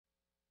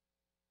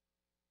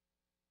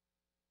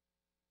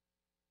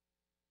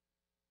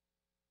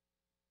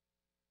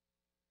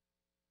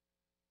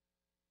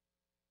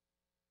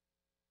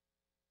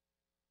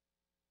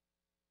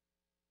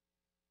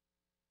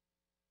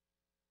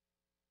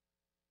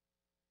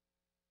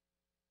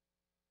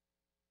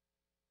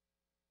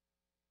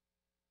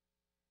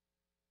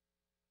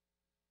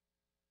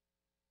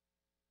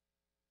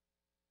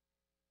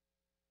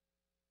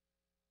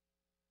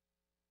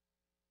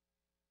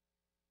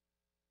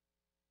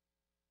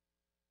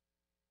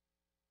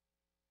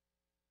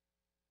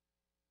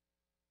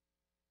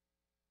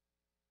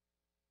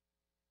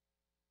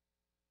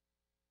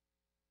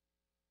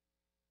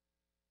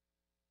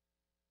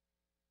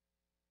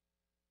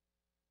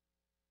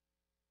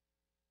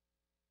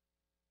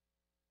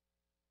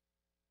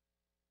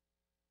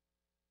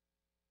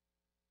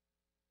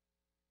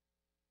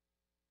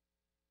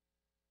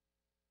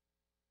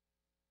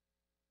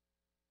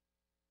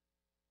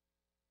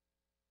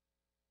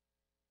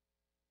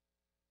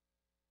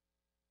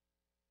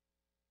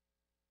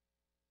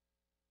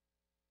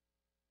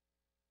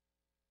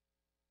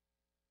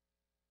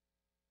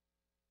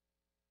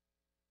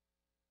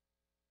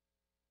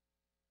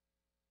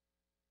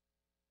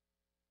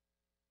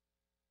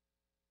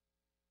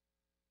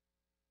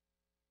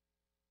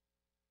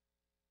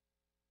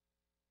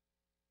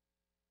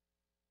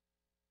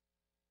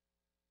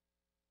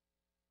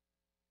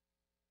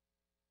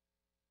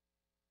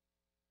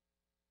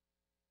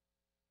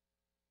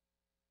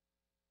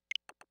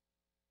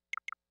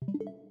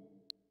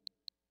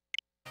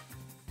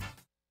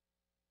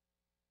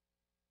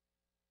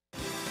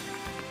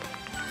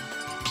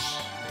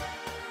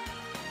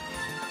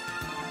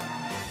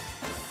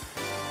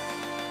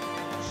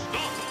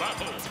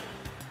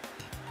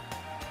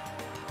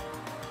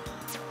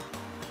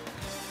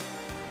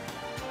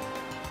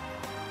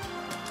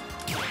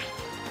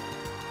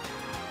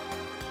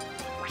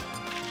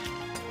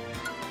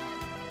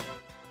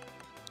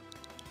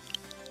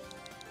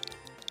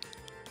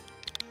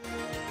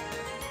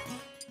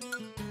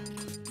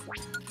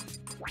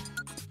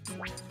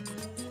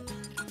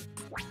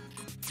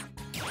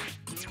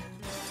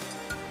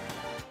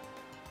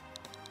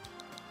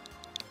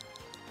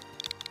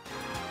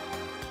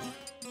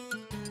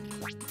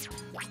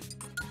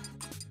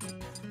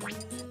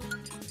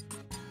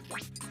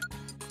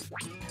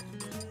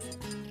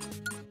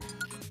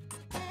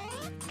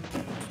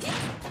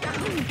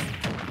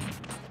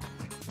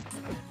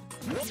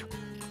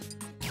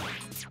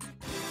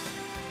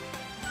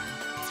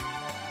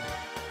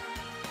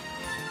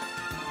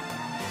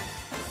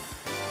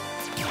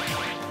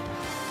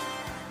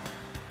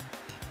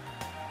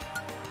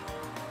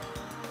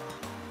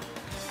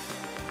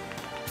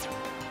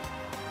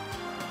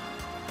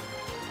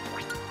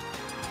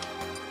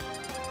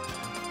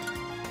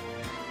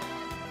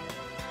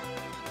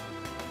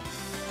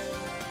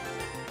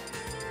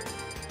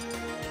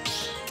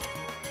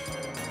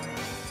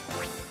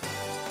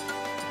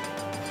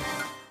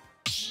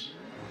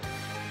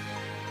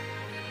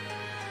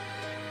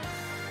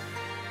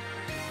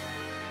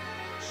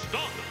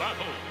Start the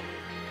battle!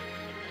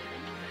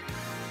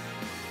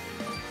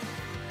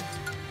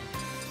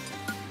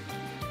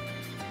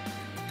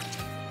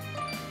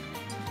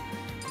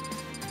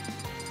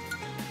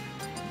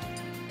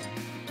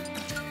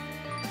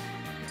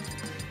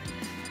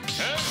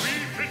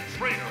 Heavy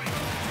betrayer!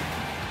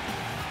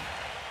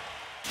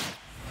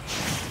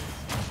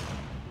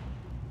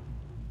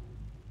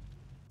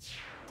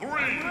 3, 2,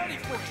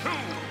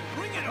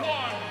 1,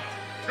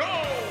 go!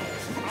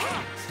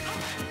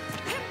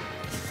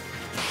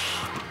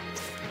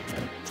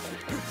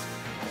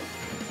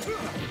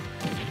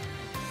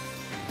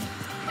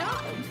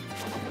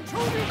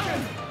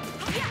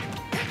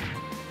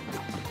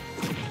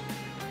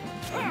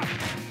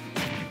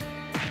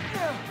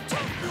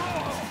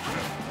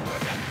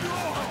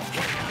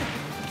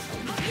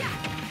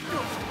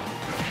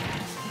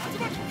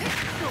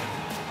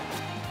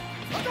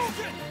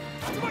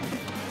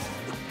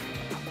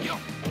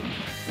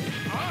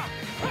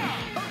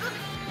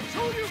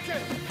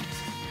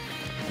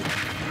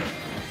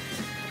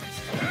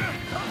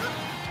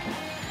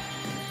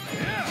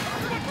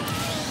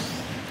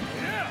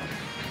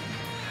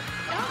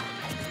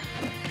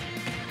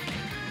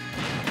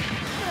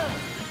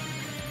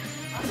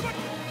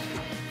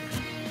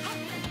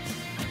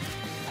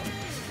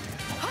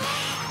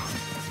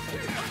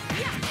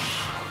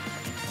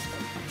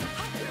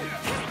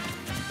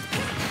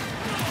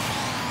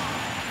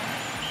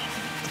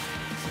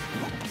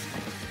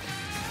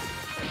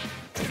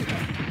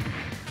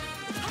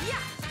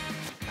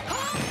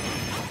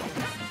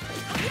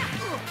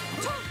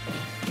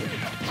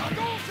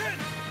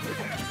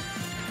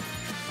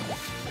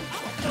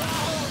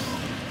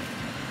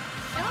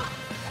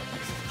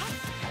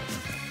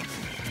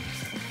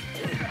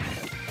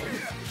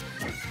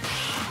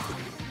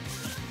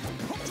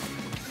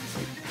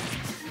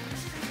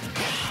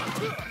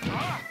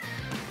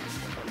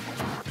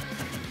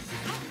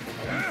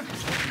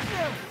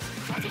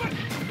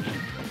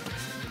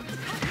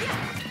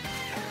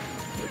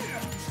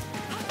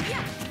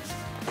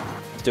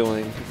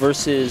 Doing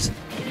versus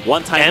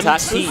one-time MT.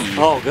 taxes?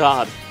 Oh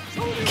god.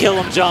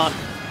 Kill him, John.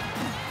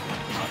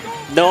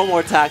 No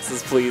more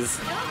taxes, please.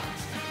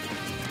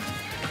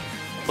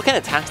 What kind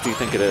of tax do you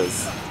think it is?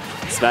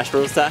 Smash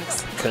Bros.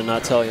 Tax? Could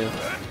not tell you.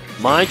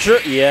 Mind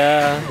your,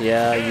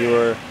 yeah, you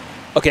were.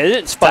 Okay, it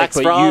didn't spike, Tax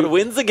but fraud you.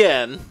 wins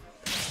again.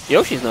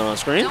 Yoshi's not on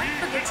screen. Don't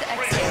forget to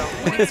exhale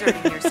when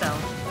exerting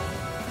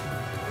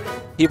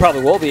yourself. He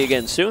probably will be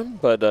again soon,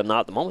 but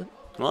not at the moment.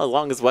 Well, as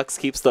long as Wex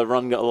keeps the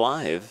run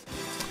alive.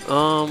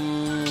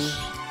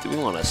 Do we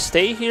want to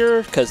stay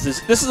here? Because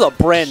this is a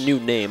brand new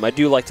name. I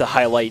do like to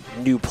highlight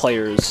new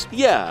players.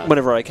 Yeah.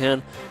 Whenever I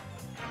can.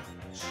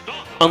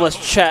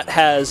 Unless chat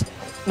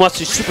wants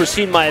to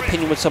supersede my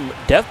opinion with some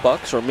dev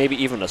bucks or maybe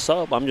even a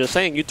sub. I'm just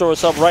saying, you throw a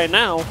sub right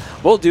now,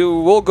 we'll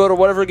go to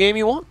whatever game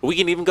you want. We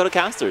can even go to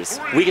casters.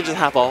 We can just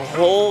have a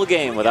whole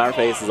game with our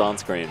faces on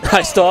screen.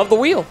 I still have the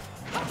wheel.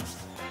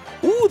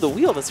 Ooh, the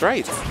wheel, that's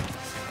right.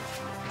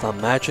 The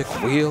magic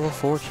wheel of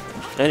fortune.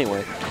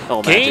 Anyway,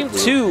 Oh, game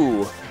magic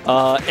wheel.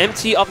 2.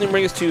 MT up and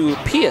brings us to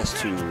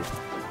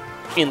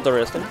PS2.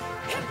 Interesting.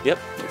 Yep,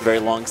 very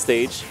long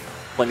stage.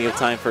 Plenty of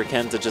time for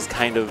Ken to just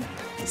kind of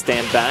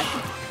stand back.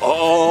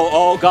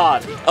 Oh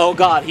god. Oh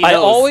god, he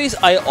knows.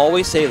 I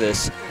always say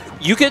this.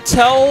 You could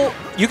tell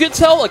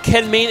a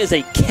Ken main is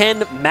a Ken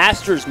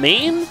Masters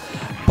main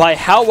by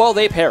how well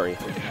they parry.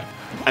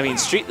 I mean,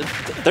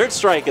 Third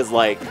Strike is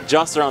like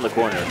just around the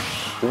corner.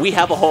 We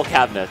have a whole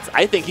cabinet.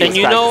 I think he was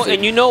practicing.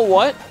 And you know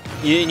what?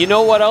 You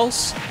know what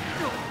else?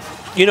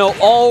 You know,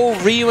 all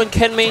Ryu and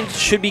Ken mains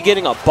should be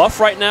getting a buff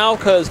right now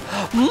because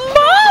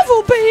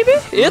Marvel, baby!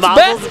 It's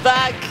Marvel's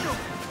back!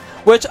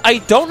 Which I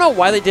don't know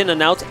why they didn't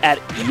announce at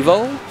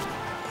EVO.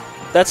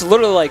 That's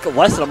literally like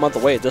less than a month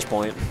away at this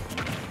point.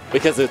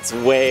 Because it's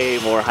way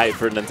more hype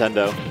for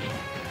Nintendo.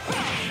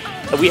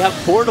 We have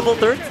portable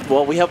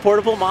we have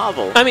portable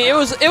Marvel. I mean, it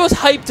was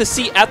hype to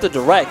see at the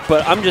Direct,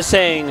 but I'm just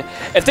saying,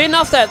 if they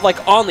announced that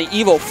like on the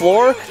Evo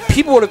floor,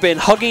 people would have been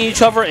hugging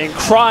each other and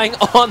crying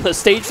on the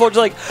stage floor, just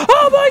like,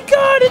 "Oh my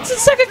God, it's the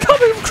second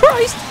coming of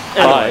Christ!"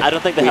 Anyway, I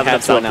don't think they have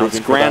enough to announce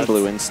soundproofing Grand for that.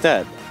 Blue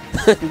instead.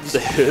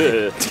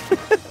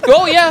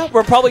 oh yeah,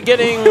 we're probably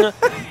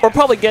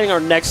getting our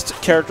next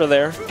character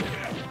there.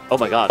 Oh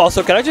my God.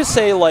 Also, can I just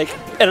say, like,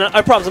 and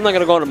I promise I'm not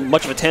going to go on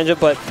much of a tangent,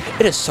 but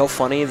it is so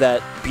funny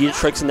that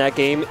Beatrix in that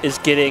game is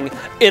getting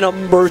an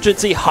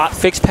emergency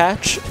hotfix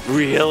patch.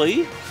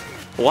 Really?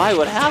 Why?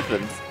 What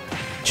happened?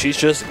 She's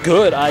just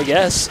good, I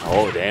guess.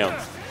 Oh, damn.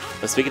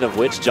 But speaking of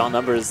which, John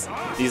Numbers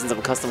using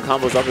some custom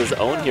combos of his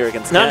own here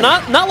against Now,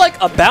 Ken. not like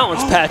a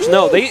balance patch,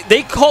 no.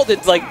 They called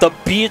it, like, the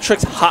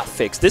Beatrix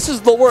hotfix. This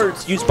is the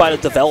words used by the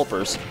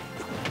developers.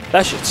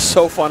 That shit's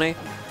so funny.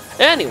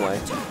 Anyway.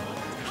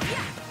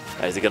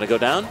 Is he going to go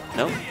down?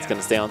 No, he's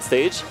going to stay on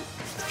stage.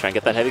 Try and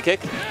get that heavy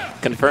kick.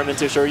 Confirm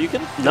into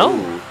Shoryuken. No.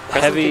 Ooh,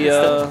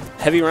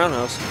 Heavy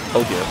roundhouse.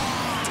 Oh, dear.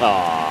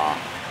 Aww.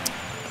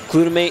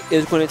 Glutamate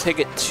is going to take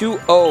it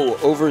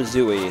 2-0 over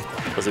Zooey.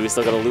 So we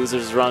still got a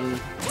loser's run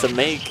to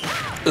make.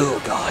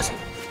 Oh, God.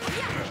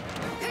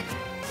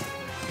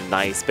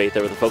 Nice bait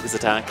there with a focus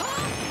attack.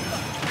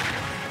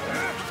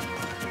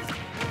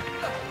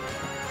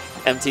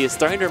 MT is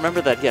starting to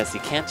remember that, yes, you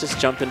can't just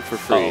jump in for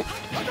free.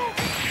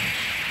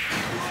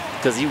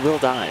 Because you will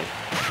die.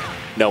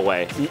 No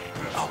way.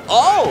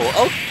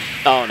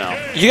 Oh,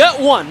 no. You got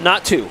one,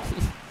 not two.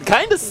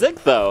 Kind of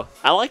sick, though.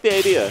 I like the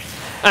idea.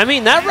 I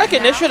mean, that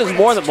recognition is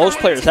more than most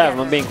players have, if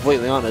I'm being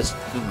completely honest.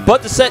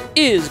 But the set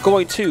is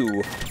going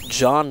to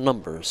John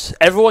Numbers.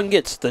 Everyone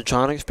gets the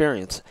John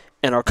experience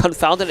and are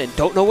confounded and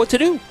don't know what to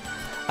do.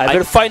 I've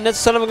been fighting that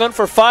son of a gun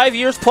for 5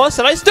 years plus,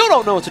 and I still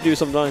don't know what to do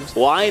sometimes.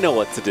 Well, I know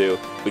what to do.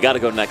 We got to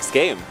go next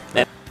game.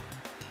 And